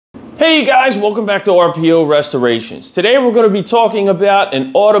Hey guys, welcome back to RPO Restorations. Today we're going to be talking about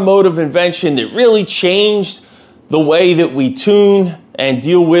an automotive invention that really changed the way that we tune and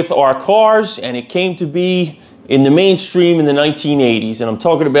deal with our cars, and it came to be in the mainstream in the 1980s. And I'm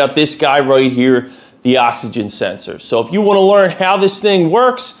talking about this guy right here, the oxygen sensor. So if you want to learn how this thing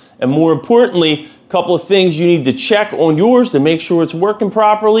works, and more importantly, a couple of things you need to check on yours to make sure it's working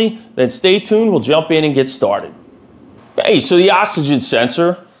properly, then stay tuned. We'll jump in and get started. Hey, so the oxygen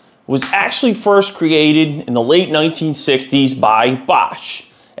sensor was actually first created in the late 1960s by Bosch,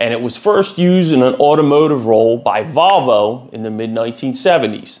 and it was first used in an automotive role by Volvo in the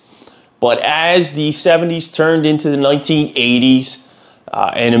mid-1970s. But as the 70s turned into the 1980s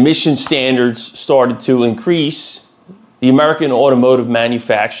and emission standards started to increase, the American automotive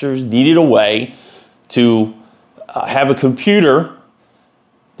manufacturers needed a way to have a computer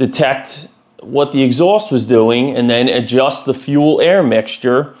detect what the exhaust was doing and then adjust the fuel-air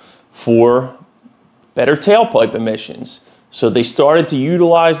mixture for better tailpipe emissions. So they started to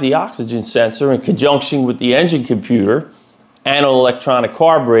utilize the oxygen sensor in conjunction with the engine computer and an electronic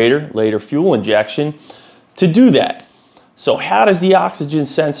carburetor, later fuel injection, to do that. So how does the oxygen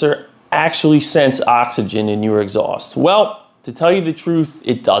sensor actually sense oxygen in your exhaust? Well, to tell you the truth,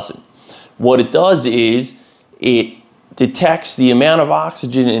 it doesn't. What it does is it detects the amount of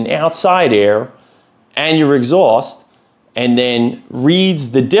oxygen in outside air and your exhaust, and then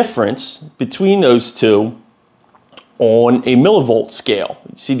reads the difference between those two on a millivolt scale.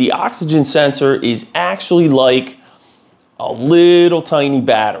 You see, the oxygen sensor is actually like a little tiny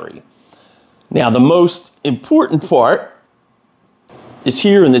battery. Now, the most important part is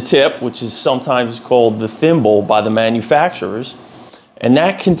here in the tip, which is sometimes called the thimble by the manufacturers, and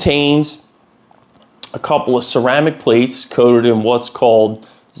that contains a couple of ceramic plates coated in what's called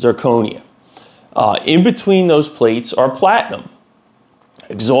zirconia. In between those plates are platinum.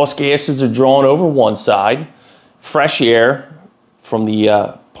 Exhaust gases are drawn over one side. Fresh air from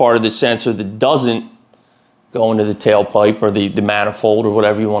the part of the sensor that doesn't go into the tailpipe or the manifold or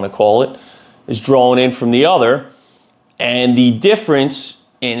whatever you want to call it is drawn in from the other. And the difference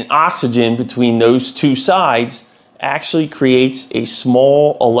in oxygen between those two sides actually creates a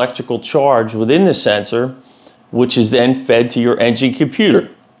small electrical charge within the sensor, which is then fed to your engine computer.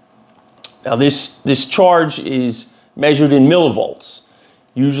 Now this charge is measured in millivolts.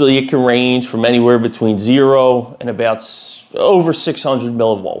 Usually it can range from anywhere between 0 and about over 600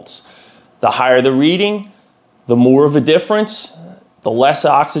 millivolts. The higher the reading, the more of a difference, the less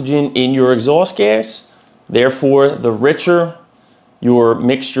oxygen in your exhaust gas, therefore the richer your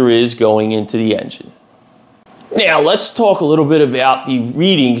mixture is going into the engine. Now let's talk a little bit about the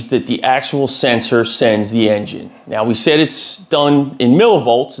readings that the actual sensor sends the engine. Now we said it's done in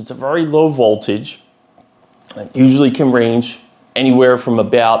millivolts. It's a very low voltage. It usually can range anywhere from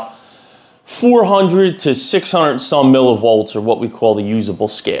about 400 to 600 some millivolts, or what we call the usable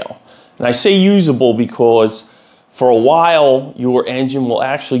scale. And I say usable because for a while your engine will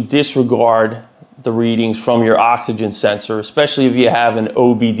actually disregard the readings from your oxygen sensor, especially if you have an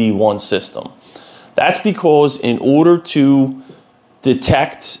OBD1 system. That's because in order to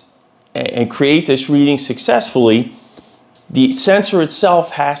detect and create this reading successfully, the sensor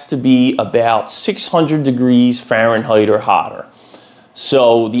itself has to be about 600 degrees Fahrenheit or hotter.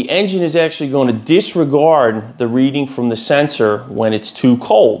 So the engine is actually going to disregard the reading from the sensor when it's too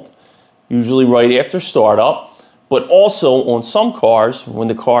cold, usually right after startup, but also on some cars when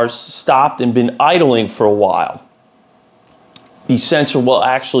the car's stopped and been idling for a while. The sensor will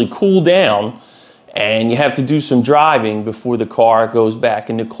actually cool down, and you have to do some driving before the car goes back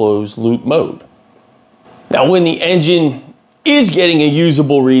into closed loop mode. Now, when the engine is getting a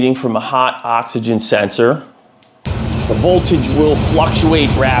usable reading from a hot oxygen sensor, the voltage will fluctuate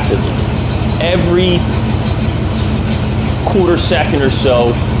rapidly. Every quarter second or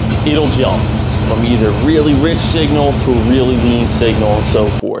so, it'll jump from either really rich signal to a really lean signal and so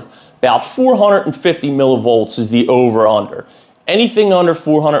forth. About 450 millivolts is the over-under. Anything under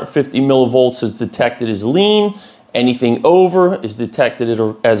 450 millivolts is detected as lean. Anything over is detected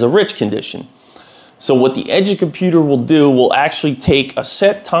as a rich condition. So what the engine computer will do will actually take a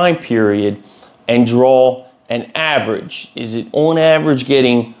set time period and draw an average. Is it on average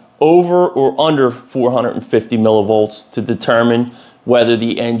getting over or under 450 millivolts to determine whether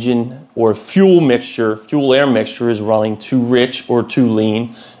the engine or fuel air mixture is running too rich or too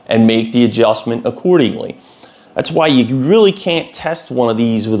lean, and make the adjustment accordingly. That's why you really can't test one of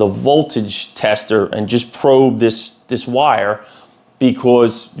these with a voltage tester and just probe this wire,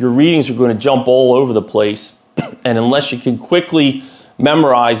 because your readings are going to jump all over the place. And unless you can quickly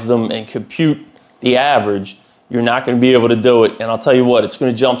memorize them and compute the average, you're not going to be able to do it. And I'll tell you what, it's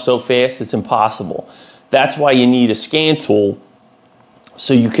going to jump so fast, it's impossible. That's why you need a scan tool,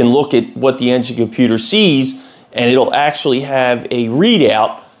 so you can look at what the engine computer sees, and it'll actually have a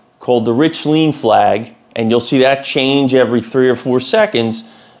readout called the rich lean flag, and you'll see that change every 3 or 4 seconds.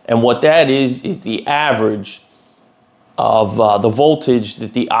 And what that is the average of the voltage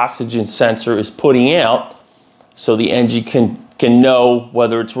that the oxygen sensor is putting out, so the engine can know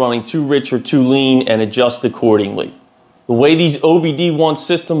whether it's running too rich or too lean and adjust accordingly. The way these OBD1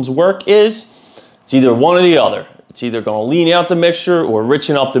 systems work is it's either one or the other. It's either going to lean out the mixture or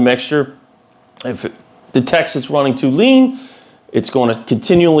richen up the mixture. If it detects it's running too lean, it's going to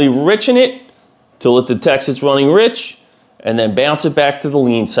continually richen it till it detects it's running rich, and then bounce it back to the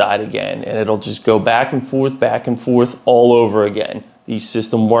lean side again. And it'll just go back and forth all over again. These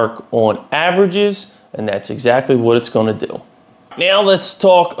systems work on averages, and that's exactly what it's going to do. Now let's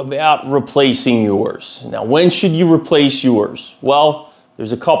talk about replacing yours. Now, when should you replace yours? Well,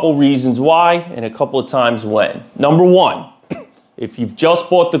 there's a couple reasons why and a couple of times when. Number one, if you've just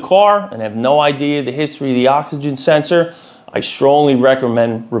bought the car and have no idea the history of the oxygen sensor, I strongly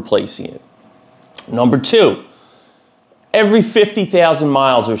recommend replacing it. Number two, every 50,000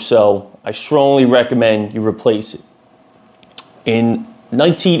 miles or so, I strongly recommend you replace it. In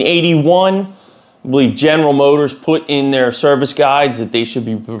 1981, I believe General Motors put in their service guides that they should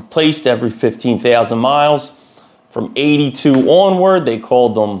be replaced every 15,000 miles. From 82 onward, they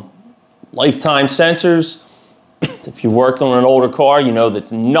called them lifetime sensors. If you worked on an older car, you know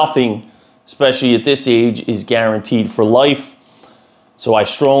that nothing, especially at this age, is guaranteed for life. So I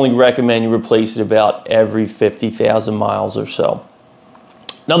strongly recommend you replace it about every 50,000 miles or so.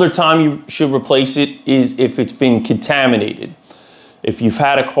 Another time you should replace it is if it's been contaminated. If you've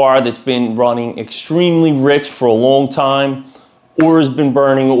had a car that's been running extremely rich for a long time or has been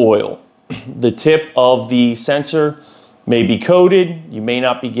burning oil, the tip of the sensor may be coated. You may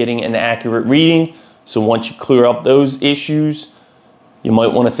not be getting an accurate reading. So once you clear up those issues, you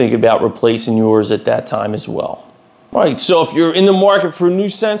might want to think about replacing yours at that time as well. All right, so if you're in the market for a new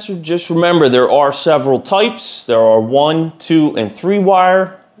sensor, just remember there are several types. There are 1, 2, and 3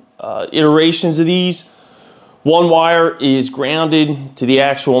 wire iterations of these. 1 wire is grounded to the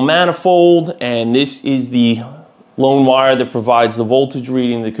actual manifold, and this is the lone wire that provides the voltage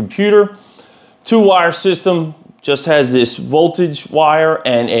reading in the computer. 2 wire system just has this voltage wire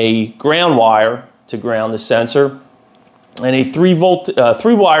and a ground wire to ground the sensor. And a 3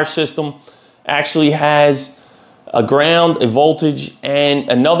 wire system actually has a ground, a voltage, and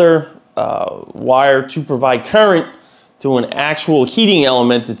another wire to provide current to an actual heating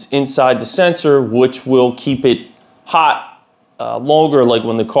element that's inside the sensor, which will keep it hot longer, like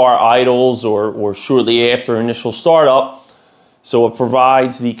when the car idles or shortly after initial startup. So it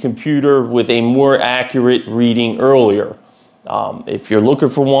provides the computer with a more accurate reading earlier. If you're looking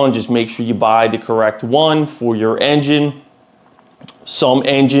for one, just make sure you buy the correct one for your engine. Some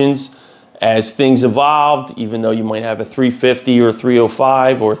engines, as things evolved, even though you might have a 350 or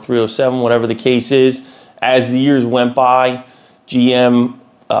 305 or 307, whatever the case is, as the years went by, GM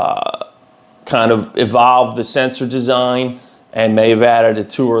kind of evolved the sensor design and may have added a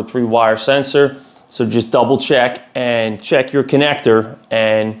 2 or 3 wire sensor. So just double check and check your connector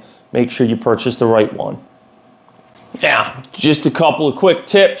and make sure you purchase the right one. Now, just a couple of quick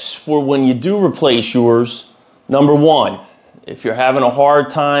tips for when you do replace yours. Number one, if you're having a hard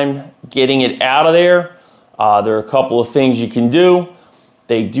time getting it out of there, there are a couple of things you can do.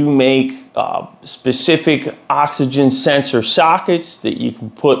 They do make specific oxygen sensor sockets that you can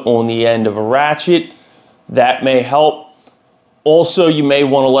put on the end of a ratchet. That may help. Also, you may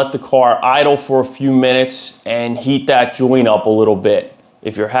want to let the car idle for a few minutes and heat that joint up a little bit.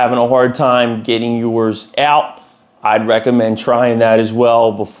 If you're having a hard time getting yours out, I'd recommend trying that as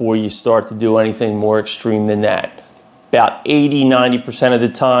well before you start to do anything more extreme than that. About 80–90% of the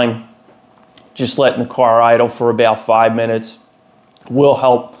time, just letting the car idle for about 5 minutes will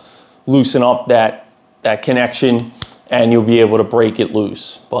help loosen up that connection, and you'll be able to break it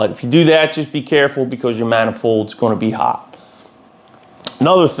loose. But if you do that, just be careful because your manifold's going to be hot.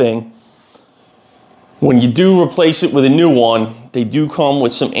 Another thing, when you do replace it with a new one, they do come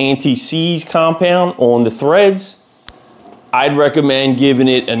with some anti-seize compound on the threads. I'd recommend giving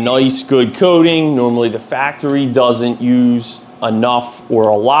it a nice good coating. Normally the factory doesn't use enough or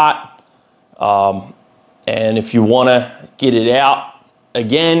a lot. And if you want to get it out,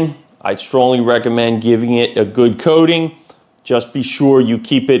 again, I'd strongly recommend giving it a good coating. Just be sure you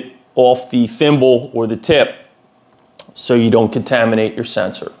keep it off the thimble or the tip so you don't contaminate your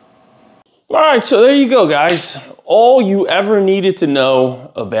sensor. All right, so there you go, guys. All you ever needed to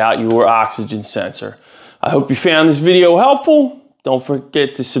know about your oxygen sensor. I hope you found this video helpful. Don't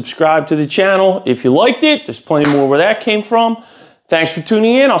forget to subscribe to the channel if you liked it. There's plenty more where that came from. Thanks for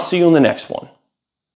tuning in. I'll see you in the next one.